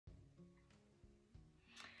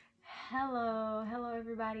Hello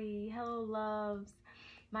everybody. Hello loves.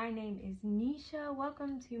 My name is Nisha.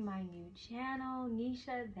 Welcome to my new channel,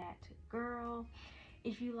 Nisha That Girl.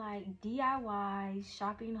 If you like DIYs,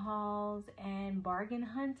 shopping hauls, and bargain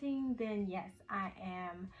hunting, then yes, I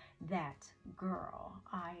am that girl.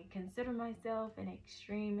 I consider myself an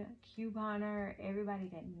extreme couponer. Everybody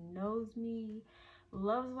that knows me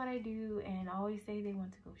loves what I do and always say they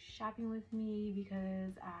want to go shopping with me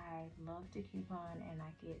because I love to coupon and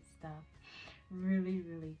I get stuff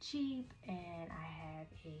really cheap, and I have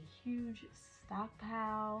a huge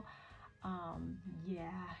stockpile. Yeah,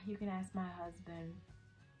 you can ask my husband.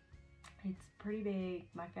 It's pretty big.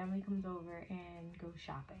 My family comes over and goes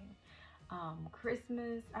shopping.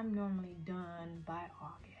 Christmas, I'm normally done by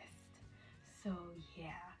August. So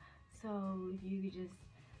yeah, so if you could just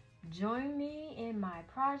join me in my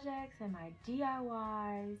projects and my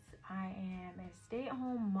DIYs. I am a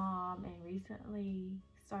stay-at-home mom and recently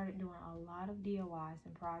started doing a lot of DIYs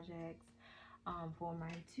and projects for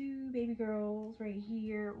my two baby girls right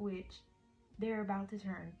here, which they're about to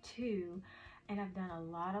turn 2. And I've done a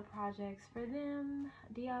lot of projects for them,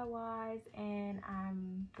 DIYs, and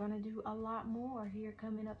I'm gonna do a lot more here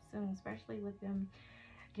coming up soon, especially with them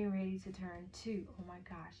getting ready to turn 2. Oh my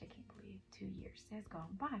gosh, I can't believe 2 years has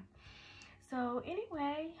gone by. So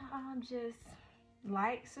anyway, just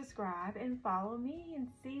like, subscribe, and follow me and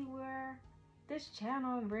see where this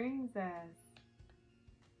channel brings us.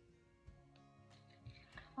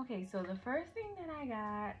 Okay, so the first thing that I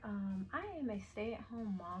got, I am a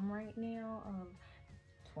stay-at-home mom right now of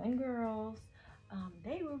twin girls.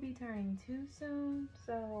 They will be turning 2 soon,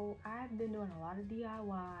 so I've been doing a lot of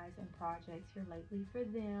DIYs and projects here lately for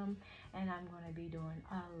them, and I'm going to be doing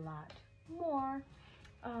a lot more.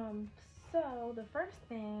 So the first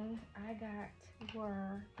thing I got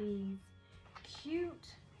were these cute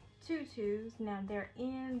tutus. Now they're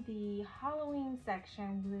in the Halloween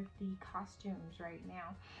section with the costumes right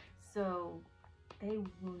now, so they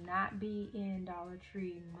will not be in Dollar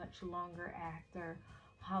Tree much longer after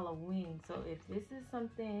Halloween. So if this is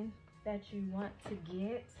something that you want to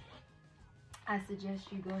get, I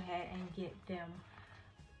suggest you go ahead and get them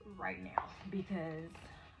right now, because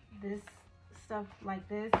this stuff like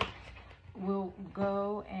this will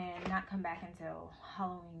go and not come back until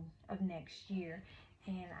Halloween of next year.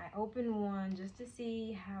 And I opened one just to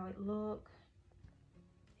see how it looked.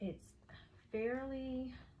 It's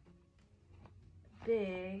fairly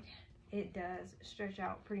big. It does stretch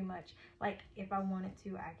out pretty much. Like if I wanted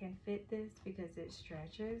to, I can fit this because it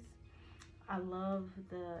stretches. I love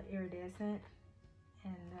the iridescent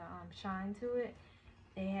and the shine to it.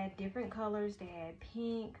 They had different colors. They had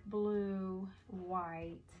pink, blue,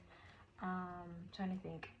 white, trying to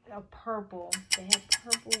think, a purple. They had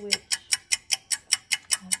purple, which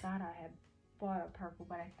I thought I had bought a purple,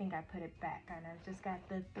 but I think I put it back, and I just got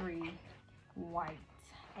the 3 white.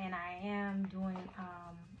 And I am doing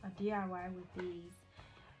a DIY with these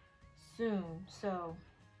soon, so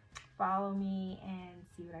follow me and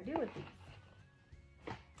see what I do with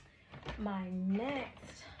these. My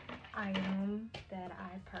next item that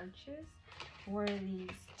I purchased were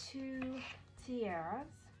these 2 tiaras,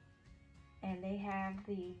 and they have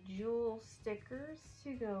the jewel stickers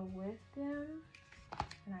to go with them,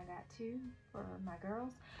 and I got 2 for my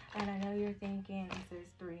girls. And I know you're thinking it says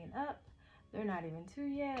 3 and up. They're not even 2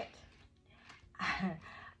 yet.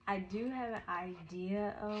 I do have an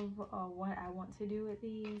idea of what I want to do with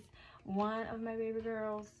these. One of my baby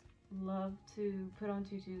girls love to put on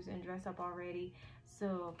tutus and dress up already,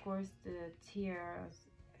 so of course the tiaras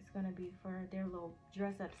is going to be for their little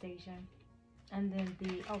dress up station. And then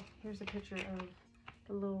here's a picture of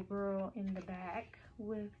the little girl in the back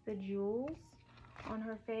with the jewels on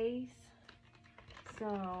her face.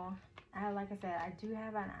 So like I said, I do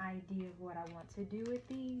have an idea of what I want to do with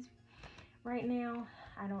these right now.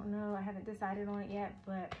 I don't know, I haven't decided on it yet,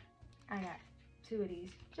 but I got 2 of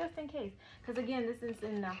these just in case, because again, this is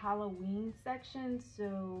in the Halloween section,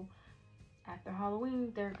 so after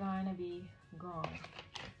Halloween they're gonna be gone.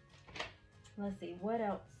 Let's see what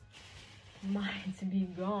else might to be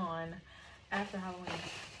gone after Halloween.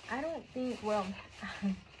 I don't think, well,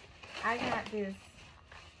 I got this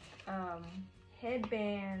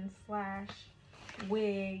headband slash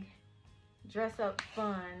wig dress up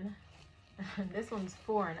fun. This one's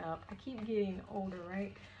 4 and up. I keep getting older,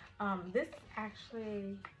 right? This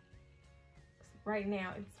actually, right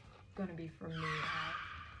now, it's gonna be for me.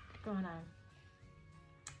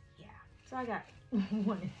 Yeah. So I got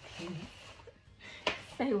one of these.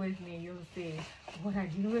 Stay with me, you'll see what I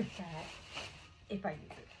do with that if I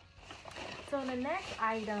use it. So the next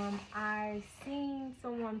item, I seen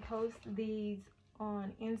someone post these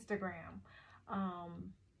on Instagram.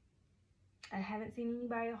 I haven't seen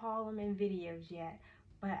anybody haul them in videos yet,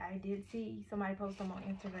 but I did see somebody post them on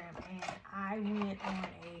Instagram, and I went on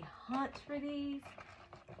a hunt for these,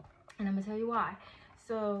 and I'm gonna tell you why.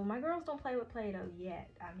 So my girls don't play with Play-Doh yet.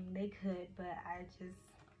 I mean, they could, but I just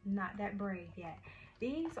not that brave yet.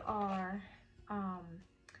 These are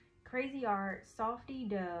Crazy Art Softy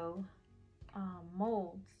Dough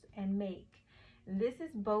molds and make. And this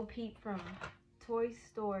is Bo Peep from Toy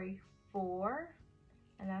Story 4,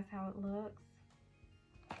 and that's how it looks.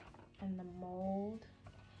 And the mold.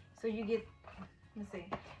 So you get, let's see.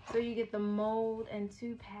 So you get the mold and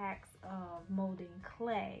 2 packs of molding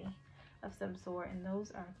clay of some sort, and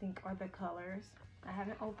those I think are the colors. I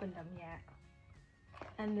haven't opened them yet.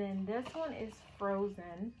 And then this one is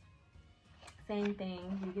Frozen. Same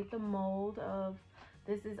thing. You get the mold of,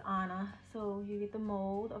 this is Anna, so you get the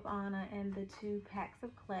mold of Anna and the 2 packs of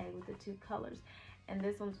clay with the 2 colors. And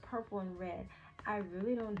this one's purple and red. I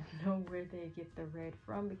really don't know where they get the red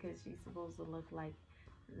from, because she's supposed to look like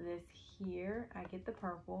this here. I get the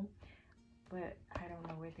purple, but I don't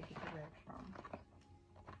know where they get the red from.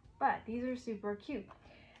 But these are super cute.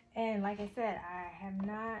 And like I said, I have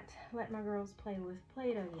not let my girls play with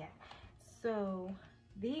Play-Doh yet. So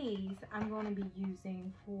these I'm going to be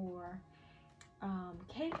using for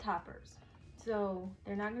cake toppers. So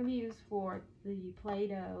they're not going to be used for the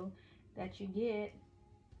Play-Doh that you get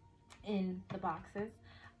in the boxes.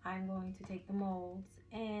 I'm going to take the molds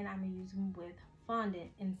and I'm going to use them with fondant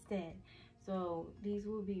instead. So these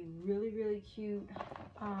will be really, really cute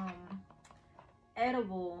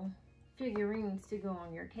edible figurines to go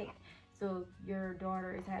on your cake. So if your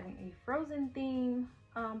daughter is having a Frozen theme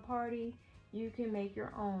party, you can make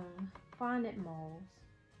your own fondant molds,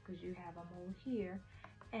 because you have a mold here,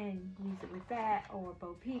 and use it with that, or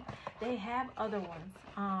Bo Peep. They have other ones.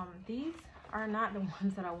 These are not the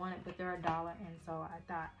ones that I wanted, but they're $1, and so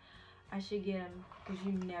I thought I should get them, because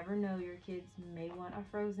you never know, your kids may want a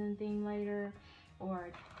Frozen theme later, or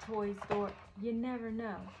a toy store. You never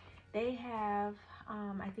know. They have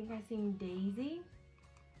I think I seen Daisy.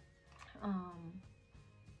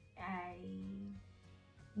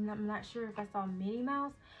 I'm not sure if I saw Minnie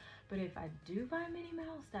Mouse, but if I do find Minnie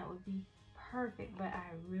Mouse, that would be perfect. But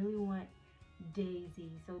I really want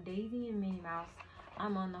Daisy. So Daisy and Minnie Mouse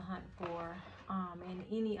I'm on the hunt for, and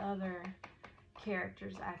any other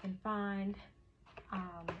characters I can find.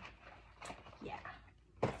 Yeah,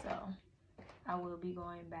 so I will be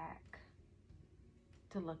going back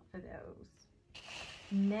to look for those.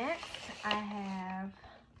 Next, I have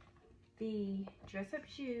the dress-up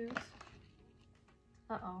shoes.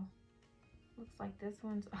 Uh-oh. Looks like this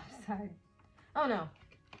one's upside. Oh, no.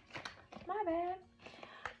 My bad.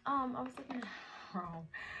 I was looking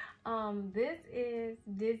wrong. This is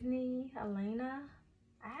Disney Elena.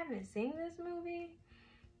 I haven't seen this movie,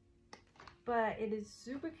 but it is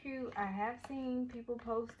super cute. I have seen people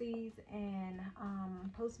post these and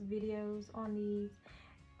post videos on these.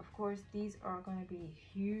 Of course, these are going to be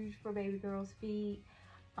huge for baby girls' feet,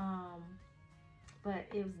 but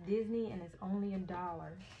it was Disney and it's only $1.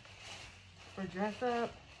 For dress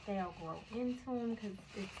up, they'll grow into them because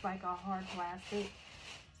it's like a hard plastic.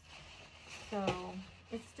 So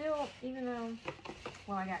it's still, even though,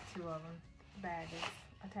 well, I got 2 of them, the bag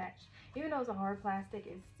is attached. Even though it's a hard plastic,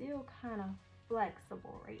 it's still kind of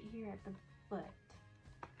flexible right here at the foot.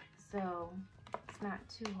 So it's not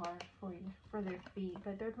too hard for their feet,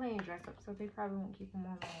 but they're playing dress up, so they probably won't keep them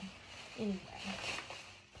on long anyway.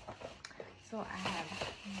 So I have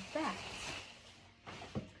that.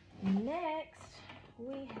 Next,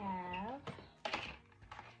 we have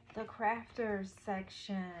the Crafters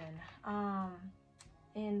section.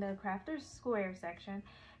 In the Crafters Square section,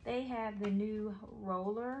 they have the new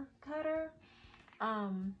roller cutter.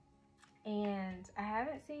 And I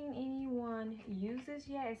haven't seen anyone use this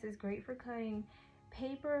yet. It says great for cutting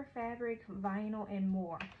paper, fabric, vinyl, and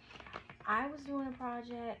more. I was doing a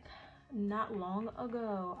project not long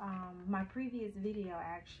ago, my previous video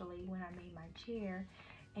actually, when I made my chair,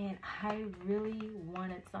 and I really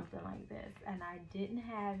wanted something like this, and I didn't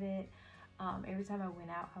have it. Every time I went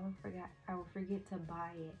out, I would forget to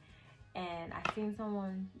buy it. And I seen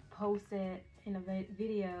someone post it in a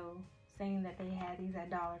video saying that they had these at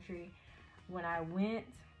Dollar Tree. When I went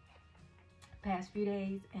past few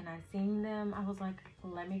days and I seen them, I was like,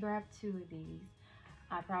 let me grab 2 of these.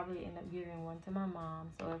 I probably end up giving one to my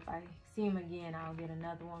mom, so if I see them again, I'll get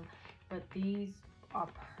another one. But these are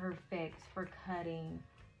perfect for cutting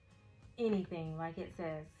anything, like it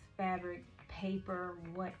says, fabric, paper,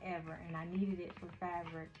 whatever, and I needed it for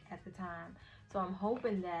fabric at the time. So I'm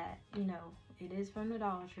hoping that, you know, it is from the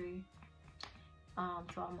Dollar Tree,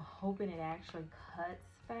 So I'm hoping it actually cuts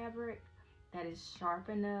fabric that is sharp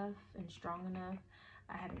enough and strong enough.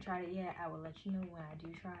 I haven't tried it yet. I will let you know when I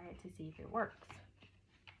do try it to see if it works.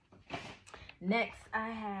 Next, I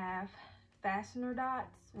have fastener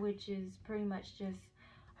dots, which is pretty much just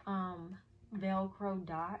Velcro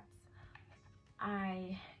dots.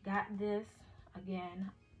 I got this,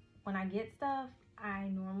 again, when I get stuff, I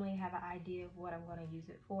normally have an idea of what I'm going to use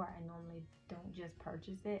it for. I normally don't just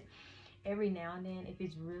purchase it. Every now and then, if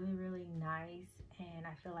it's really, really nice and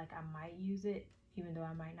I feel like I might use it, even though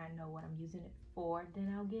I might not know what I'm using it for,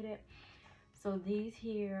 then I'll get it. So these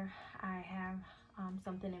here, I have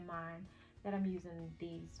something in mind that I'm using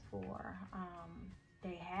these for.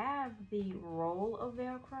 They have the roll of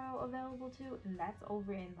Velcro available too, and that's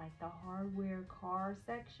over in like the hardware car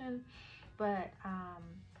section. But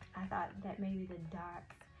I thought that maybe the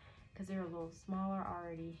dots, because they're a little smaller,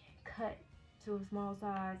 already cut to a small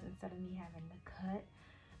size, instead of me having to cut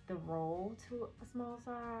the roll to a small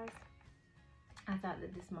size, I thought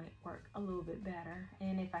that this might work a little bit better.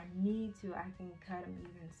 And if I need to, I can cut them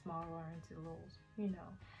even smaller into little, you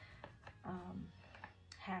know,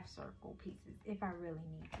 half circle pieces if I really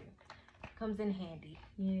need to. Comes in handy.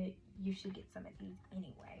 You should get some of these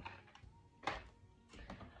anyway.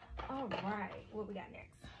 All right, what we got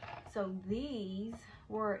next? So these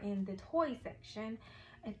were in the toy section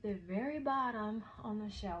at the very bottom on the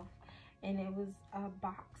shelf, and it was a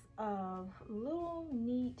box of little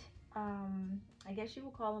neat, I guess you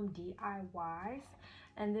would call them DIYs.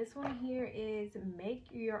 And this one here is make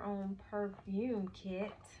your own perfume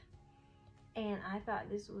kit. And I thought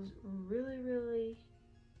this was really, really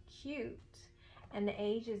cute. And the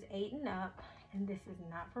age is 8 and up. And this is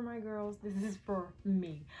not for my girls. This is for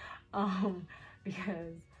me.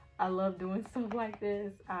 Because I love doing stuff like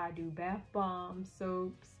this. I do bath bombs,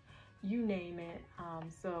 soaps, you name it.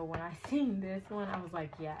 So when I seen this one, I was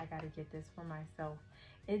like, yeah, I gotta get this for myself.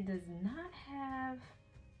 It does not have...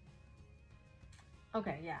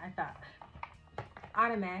 Okay, yeah, I thought...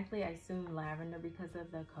 Automatically, I assumed lavender because of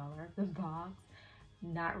the color of the box.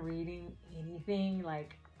 Not reading anything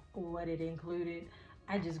like what it included,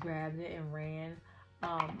 I just grabbed it and ran.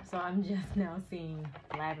 So I'm just now seeing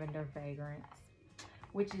lavender fragrance,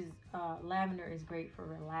 which is lavender is great for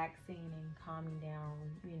relaxing and calming down,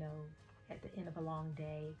 you know, at the end of a long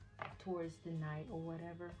day, towards the night or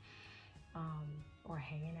whatever, or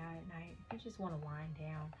hanging out at night. You just want to wind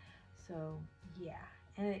down. So yeah.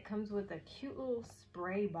 And it comes with a cute little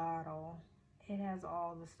spray bottle. It has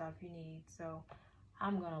all the stuff you need. So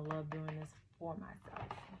I'm gonna love doing this for myself.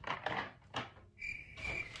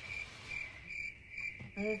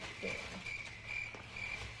 Let's see.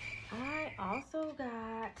 I also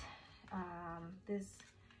got this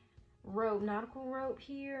rope, nautical rope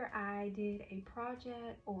here. I did a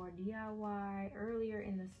project or DIY earlier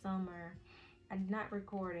in the summer. I did not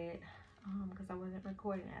record it because I wasn't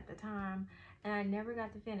recording at the time, and I never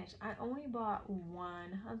got to finish. I only bought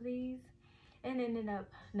one of these and ended up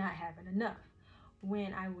not having enough.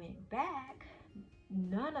 When I went back,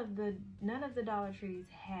 none of the Dollar Trees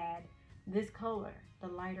had this color, the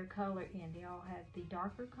lighter color in. They all had the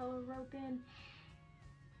darker color rope in,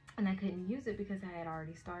 and I couldn't use it because I had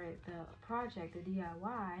already started the project, the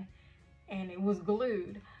DIY, and it was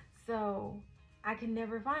glued. So I could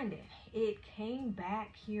never find it. It came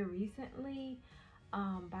back here recently,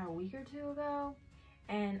 about a week or two ago,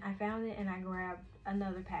 and I found it and I grabbed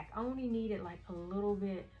another pack. I only needed like a little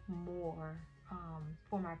bit more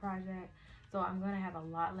for my project, so I'm gonna have a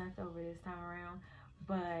lot left over this time around.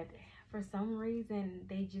 But for some reason,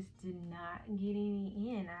 they just did not get any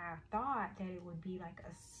in. I thought that it would be like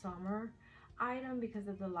a summer item because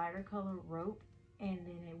of the lighter color rope, and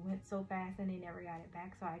then it went so fast and they never got it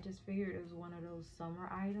back. So I just figured it was one of those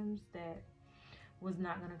summer items that was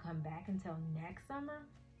not gonna come back until next summer.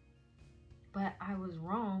 But I was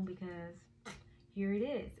wrong, because here it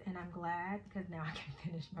is, and I'm glad because now I can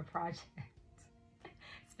finish my project.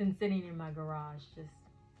 It's been sitting in my garage, just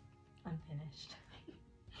unfinished.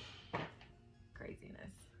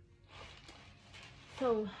 Craziness.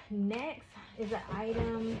 So next is an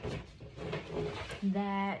item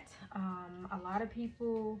that a lot of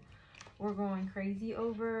people were going crazy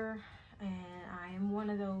over, and I am one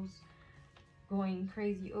of those going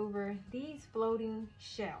crazy over these floating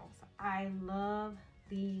shelves. I love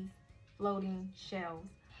these floating shelves.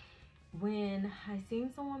 When I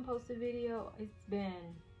seen someone post a video, it's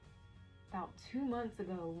been about 2 months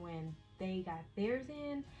ago when they got theirs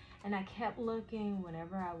in, and I kept looking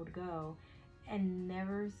whenever I would go and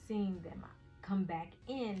never seen them. come back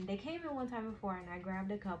in. They came in one time before and I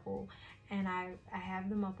grabbed a couple, and I have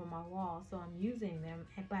them up on my wall, so I'm using them,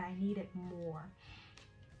 but I needed more.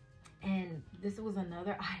 And this was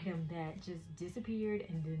another item that just disappeared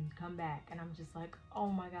and didn't come back, and I'm just like, oh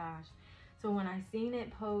my gosh. So when I seen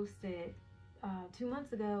it posted 2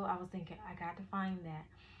 months ago, I was thinking, I got to find that,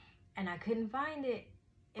 and I couldn't find it,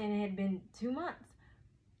 and it had been 2 months.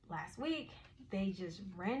 Last week they just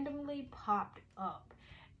randomly popped up,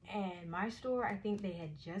 and my store, I think they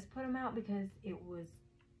had just put them out because it was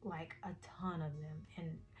like a ton of them,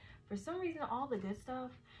 and for some reason all the good stuff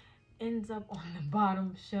ends up on the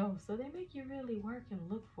bottom shelf, so they make you really work and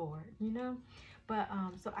look for it, you know. But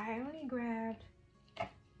so I only grabbed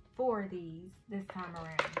 4 of these this time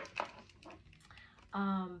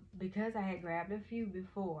around, because I had grabbed a few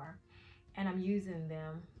before and I'm using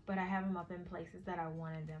them, but I have them up in places that I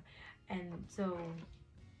wanted them, and so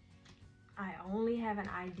I only have an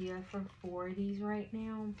idea for 4 of these right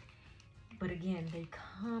now. But again, they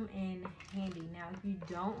come in handy. Now, if you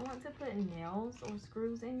don't want to put nails or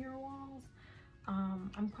screws in your walls,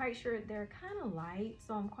 I'm quite sure they're kind of light,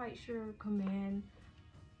 so I'm quite sure command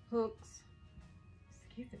hooks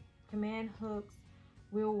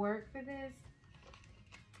will work for this.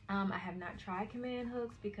 I have not tried command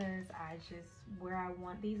hooks because where I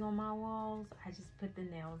want these on my walls, I just put the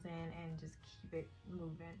nails in and just keep it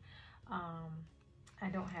moving. I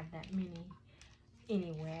don't have that many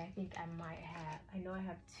anyway. I think I know I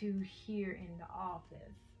have 2 here in the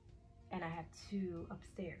office, and I have 2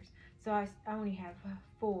 upstairs. So I only have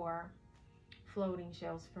 4 floating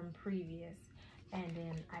shelves from previous, and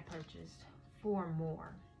then I purchased 4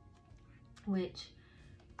 more, which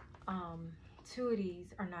 2 of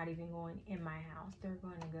these are not even going in my house. They're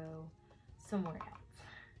going to go somewhere else.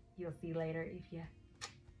 You'll see later if you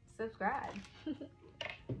subscribe.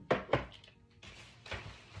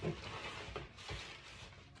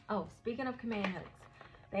 Oh, speaking of command hooks,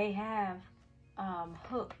 they have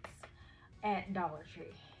hooks at Dollar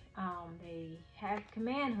Tree. They have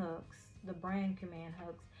command hooks, the brand command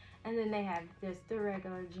hooks, and then they have just the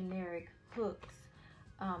regular generic hooks,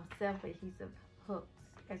 self-adhesive hooks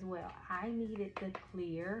as well. I needed the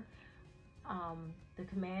clear, the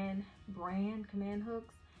brand command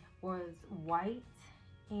hooks was white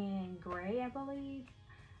and gray, I believe,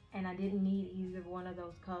 and I didn't need either one of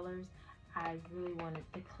those colors. I really wanted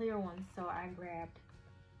the clear ones, so I grabbed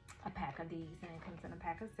a pack of these, and it comes in a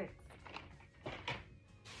pack of 6.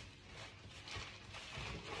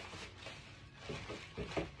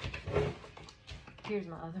 Here's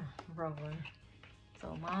my other roller.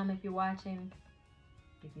 So Mom, if you're watching,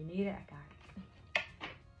 if you need it, I got it.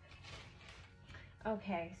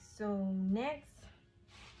 Okay, so next,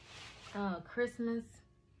 Christmas.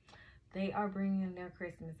 They are bringing their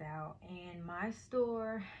Christmas out, and my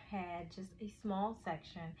store had just a small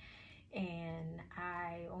section, and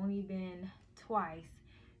I only been twice.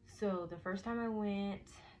 So the first time I went,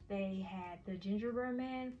 they had the gingerbread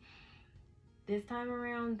man. This time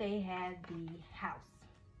around, they had the house,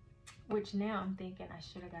 which now I'm thinking I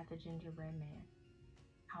should have got the gingerbread man.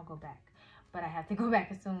 I'll go back, but I have to go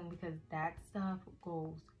back soon because that stuff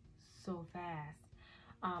goes so fast.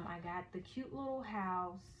 I got the cute little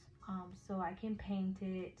house, so I can paint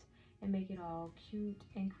it and make it all cute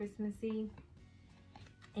and Christmassy.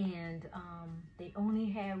 And they only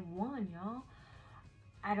had 1, y'all.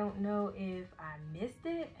 I don't know if I missed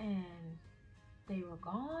it and they were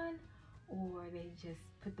gone, or they just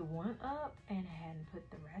put the 1 up and hadn't put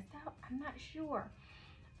the rest out. I'm not sure.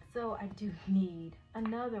 So I do need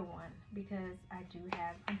another one because I do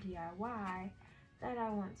have a DIY that I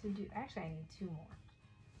want to do. Actually, I need 2 more.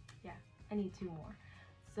 Yeah, I need 2 more.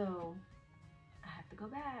 So I have to go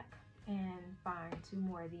back and find 2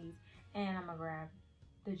 more of these, and I'm gonna grab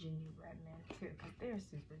the gingerbread men too because they're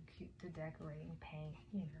super cute to decorate and paint,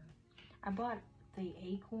 you know. I bought the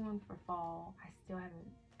acorn for fall. I still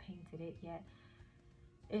haven't painted it yet.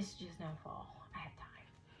 It's just now fall. I have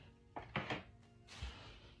time.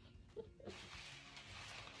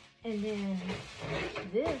 And then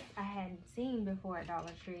this I hadn't seen before at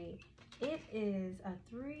Dollar Tree. It is a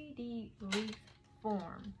 3D wreath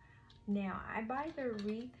form. Now, I buy the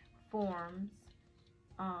wreath forms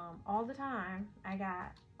all the time. I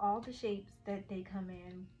got all the shapes that they come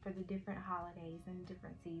in for the different holidays and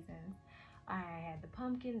different seasons. I had the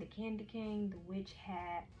pumpkin, the candy cane, the witch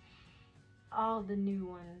hat, all the new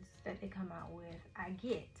ones that they come out with.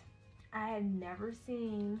 I had never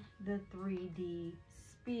seen the 3D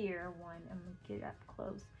spear one. I'm gonna get up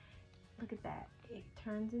close. Look at that. It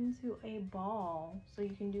turns into a ball, so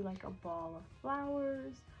you can do like a ball of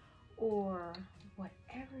flowers or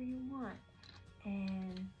whatever you want.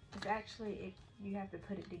 And It's actually, you have to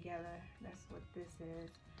put it together. That's what this is.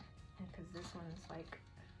 And because this one's like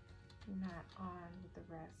not on with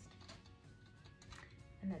the rest.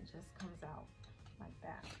 And it just comes out like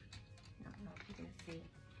that. I don't know if you can see.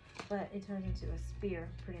 But it turns into a spear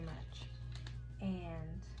pretty much.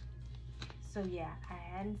 And so yeah,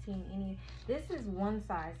 I hadn't seen any. This is one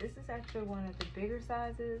size. This is actually one of the bigger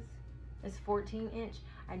sizes. It's 14 inch.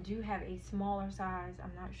 I do have a smaller size.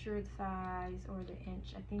 I'm not sure the size or the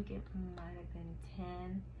inch. I think it might have been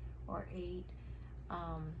 10 or 8.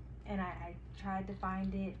 And I tried to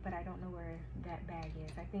find it, but I don't know where that bag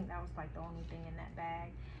is. I think that was like the only thing in that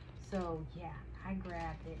bag. So yeah, I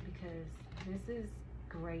grabbed it because this is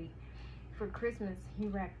great. For Christmas, he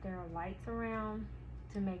wrapped their lights around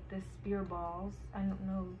to make the spear balls. I don't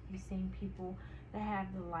know if you've seen people that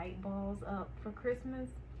have the light balls up for Christmas.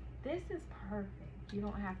 This is perfect. You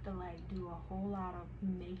don't have to like do a whole lot of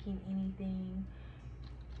making anything.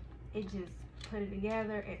 It just put it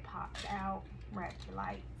together, it pops out, wrap your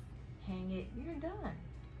lights, hang it, you're done.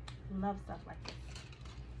 Love stuff like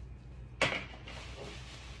this.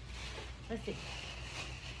 Let's see.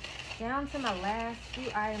 Down to my last few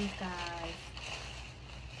items, guys.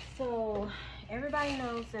 So everybody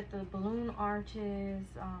knows that the balloon arches,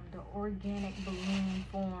 the organic balloon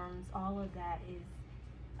forms, all of that is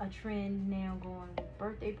a trend now going with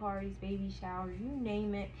birthday parties, baby showers, you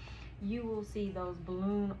name it. You will see those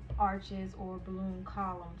balloon arches or balloon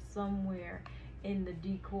columns somewhere in the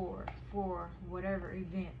decor for whatever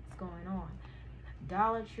event's going on.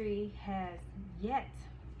 Dollar Tree has yet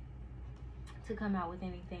to come out with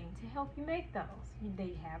anything to help you make those.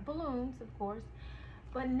 They have balloons, of course,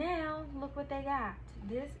 but now look what they got.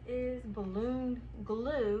 This is balloon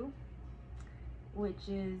glue, which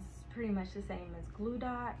is pretty much the same as glue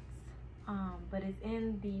dots, but it's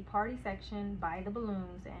in the party section by the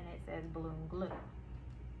balloons, and it says balloon glue.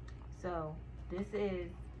 So this is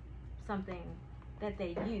something that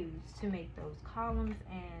they use to make those columns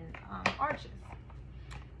and arches.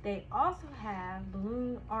 They also have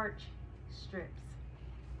balloon arch strips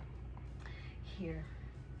here,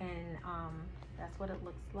 and that's what it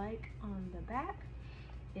looks like on the back.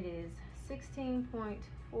 It is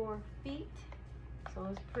 16.4 feet, so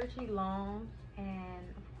it's pretty long,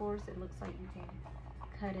 and of course it looks like you can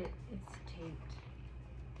cut it. It's taped.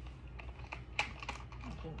 I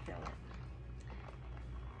can't feel it,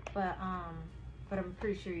 but I'm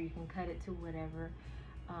pretty sure you can cut it to whatever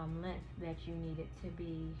length that you need it to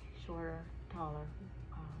be, shorter, taller,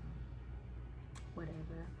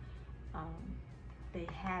 whatever. They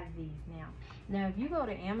have these now. Now if you go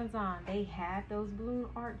to Amazon, they have those balloon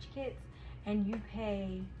arch kits, and you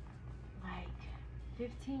pay like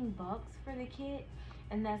 15 bucks for the kit,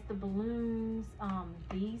 and that's the balloons,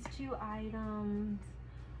 these 2 items,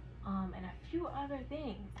 and a few other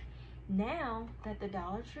things. Now that the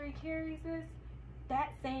Dollar Tree carries this,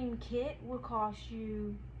 that same kit will cost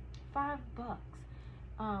you 5 bucks.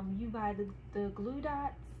 You buy the glue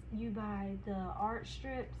dots, you buy the art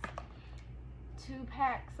strips, 2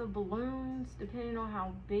 packs of balloons, depending on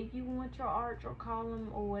how big you want your arch or column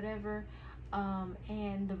or whatever,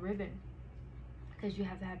 and the ribbon, because you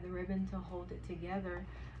have to have the ribbon to hold it together.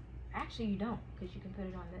 Actually, you don't, because you can put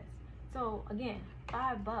it on this. So again,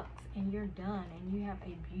 5 bucks and you're done, and you have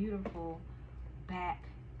a beautiful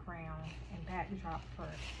background and backdrop for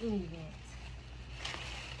any event.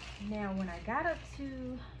 Now, when I got up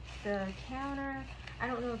to the counter, I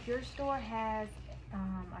don't know if your store has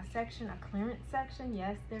a section, a clearance section.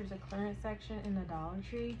 Yes, there's a clearance section in the Dollar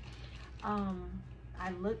Tree.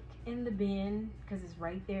 I looked in the bin because it's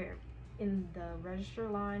right there in the register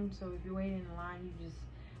line. So if you're waiting in line, you just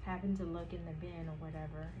happen to look in the bin or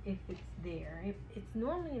whatever, if it's there. It's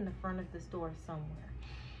normally in the front of the store somewhere.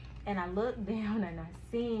 And I looked down and I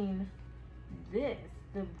seen this,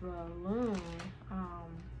 the balloon,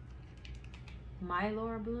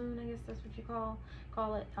 Mylar balloon, I guess that's what you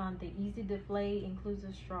call it. The easy deflate includes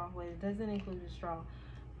a straw. Well, it doesn't include a straw,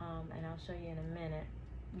 and I'll show you in a minute.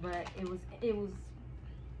 But it was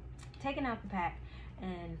taken out the pack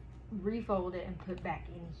and refolded and put back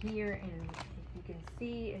in here. And if you can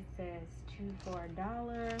see, it says 2 for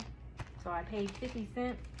 $1. So I paid 50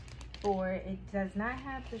 cents for it. It does not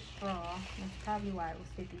have the straw. That's probably why it was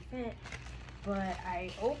 50 cents. But I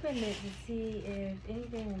opened it to see if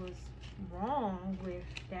anything was wrong with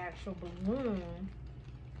the actual balloon,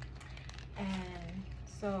 and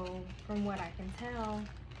so from what I can tell,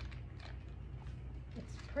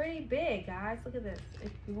 it's pretty big, guys. Look at this.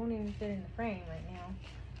 It won't even fit in the frame right now.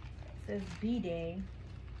 It says B-Day.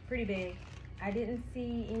 Pretty big. I didn't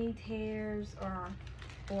see any tears or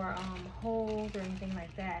holes or anything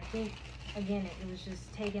like that. I think again, it was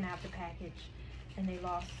just taken out the package, and they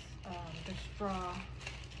lost the straw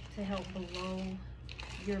to help blow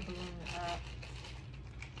your balloon up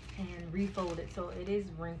and refold it, so it is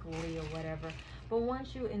wrinkly or whatever. But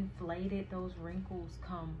once you inflate it, those wrinkles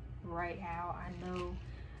come right out. I know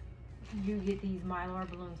you get these Mylar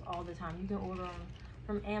balloons all the time. You can order them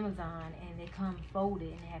from Amazon and they come folded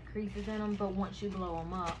and they have creases in them, but once you blow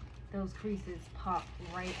them up, those creases pop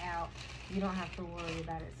right out. You don't have to worry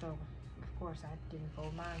about it. So of course I didn't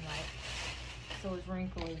fold mine right, so it's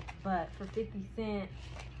wrinkly. But for 50 cents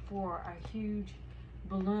for a huge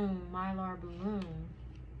balloon, Mylar balloon,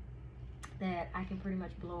 that I can pretty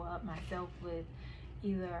much blow up myself with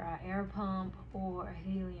either an air pump or a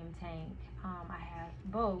helium tank. I have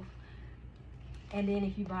both. And then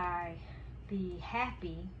if you buy the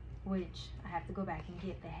Happy, which I have to go back and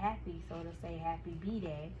get the Happy, so it'll say Happy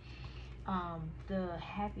B-Day. The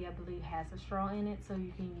Happy, I believe, has a straw in it, so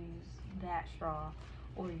you can use that straw,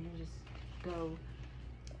 or you can just go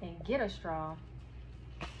and get a straw,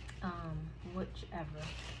 whichever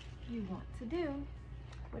you want to do,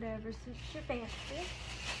 whatever suits your fancy.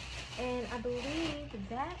 And I believe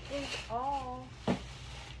that is all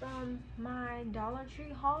from my Dollar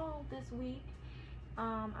Tree haul this week.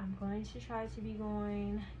 I'm going to try to be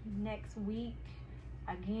going next week.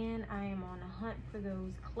 Again, I am on a hunt for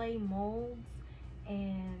those clay molds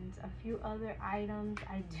and a few other items.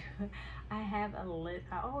 I have a list.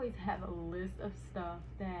 I always have a list of stuff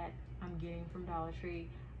that I'm getting from Dollar Tree.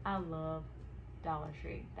 I love Dollar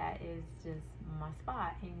Tree. That is just my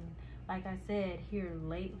spot. And like I said, here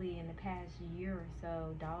lately in the past year or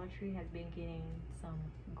so, Dollar Tree has been getting some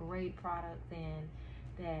great products in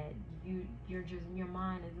that your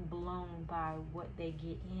mind is blown by what they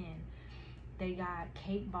get in. They got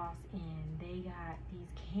Cake Boss in, they got these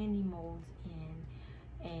candy molds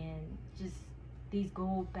in, and just these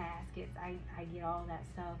gold baskets. I get all that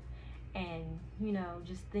stuff. And you know,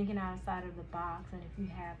 just thinking outside of the box, and if you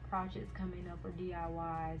have projects coming up or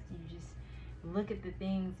DIYs, you just look at the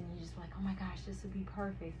things and you're just like, oh my gosh, this would be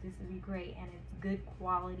perfect, this would be great, and it's good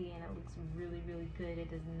quality and it looks really, really good.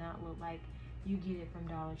 It does not look like you get it from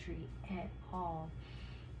Dollar Tree at all.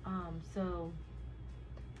 So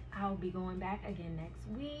I'll be going back again next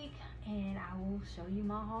week, and I will show you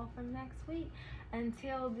my haul from next week.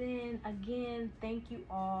 Until then, again, thank you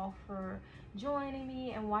all for joining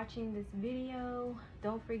me and watching this video.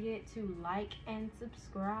 Don't forget to like and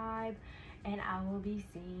subscribe, and I will be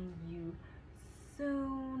seeing you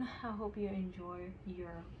soon. I hope you enjoy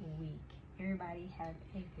your week. Everybody have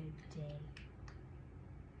a good day.